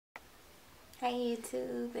Hey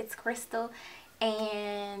YouTube, it's Crystal,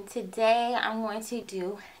 and today I'm going to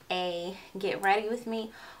do a get ready with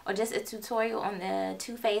me, or just a tutorial on the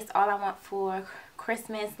Too Faced All I Want for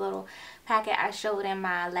Christmas little packet I showed in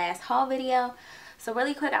my last haul video. So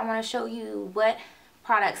really quick, I want to show you what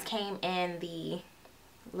products came in the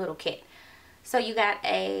little kit. So you got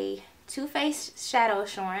a Too Faced Shadow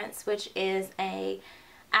Assurance, which is a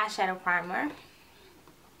eyeshadow primer.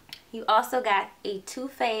 You also got a Too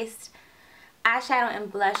Faced eyeshadow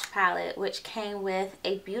and blush palette, which came with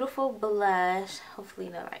a beautiful blush, hopefully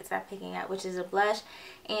the light's not picking up, which is a blush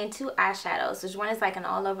and two eyeshadows, which one is like an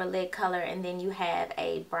all over lid color, and then you have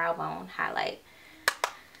a brow bone highlight.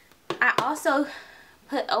 I also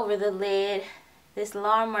put over the lid this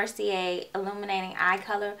Mercier Illuminating eye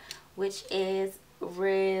color, which is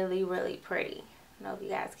really pretty. I don't know if you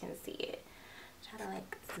guys can see it. Try to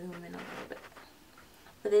like zoom in a little bit,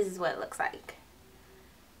 but this is what it looks like.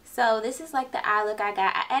 So this is like the eye look I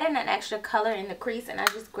got. I added an extra color in the crease, and I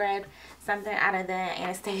just grabbed something out of the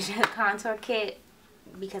Anastasia contour kit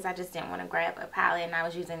because I just didn't want to grab a palette, and I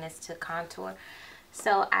was using this to contour.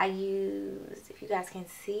 So I used, if you guys can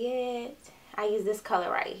see it, I use this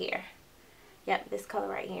color right here. Yep, this color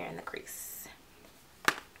right here in the crease.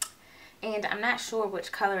 And I'm not sure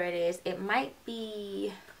which color it is. It might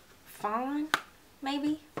be fawn,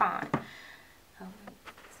 maybe? Fawn. Oh,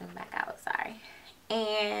 zoom back out, sorry.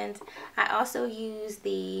 And I also use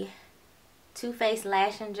the Too Faced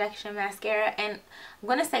Lash Injection Mascara. And I'm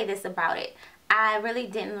going to say this about it. I really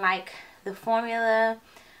didn't like the formula.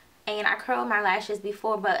 And I curled my lashes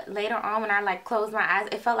before, but later on when I like closed my eyes,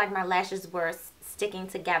 it felt like my lashes were sticking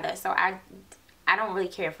together. So I don't really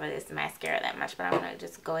care for this mascara that much, but I'm going to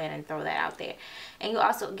just go ahead and throw that out there. And you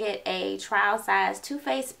also get a trial size Too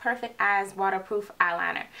Faced Perfect Eyes Waterproof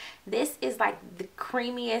Eyeliner. This is like the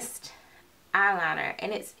creamiest eyeliner,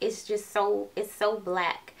 and it's just so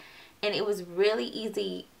black, and it was really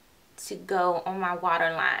easy to go on my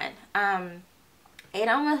waterline. It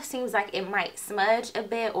almost seems like it might smudge a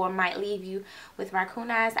bit or might leave you with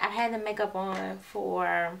raccoon eyes. I've had the makeup on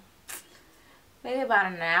for maybe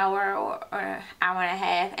about an hour or an hour and a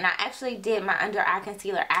half, and I actually did my under eye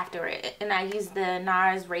concealer after it, and I used the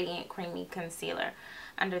NARS Radiant Creamy Concealer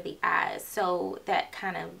under the eyes, so that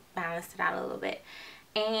kind of balanced it out a little bit.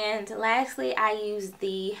 And lastly, I used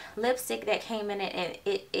the lipstick that came in it, and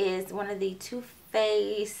it is one of the Too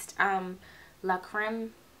Faced La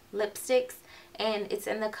Creme lipsticks, and it's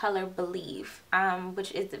in the color Believe,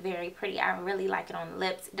 which is very pretty. I really like it on the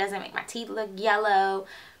lips. It doesn't make my teeth look yellow,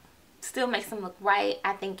 still makes them look white.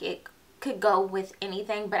 I think it could go with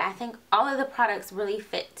anything, but I think all of the products really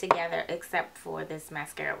fit together except for this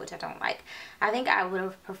mascara, which I don't like. I think I would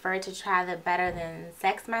have preferred to try the Better Than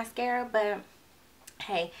Sex mascara, but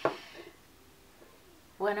hey,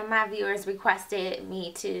 one of my viewers requested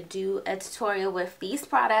me to do a tutorial with these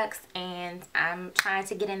products, and I'm trying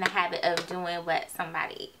to get in the habit of doing what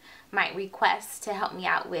somebody might request to help me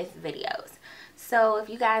out with videos. So if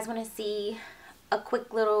you guys want to see a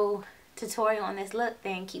quick little tutorial on this look,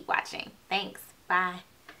 then keep watching. Thanks. Bye.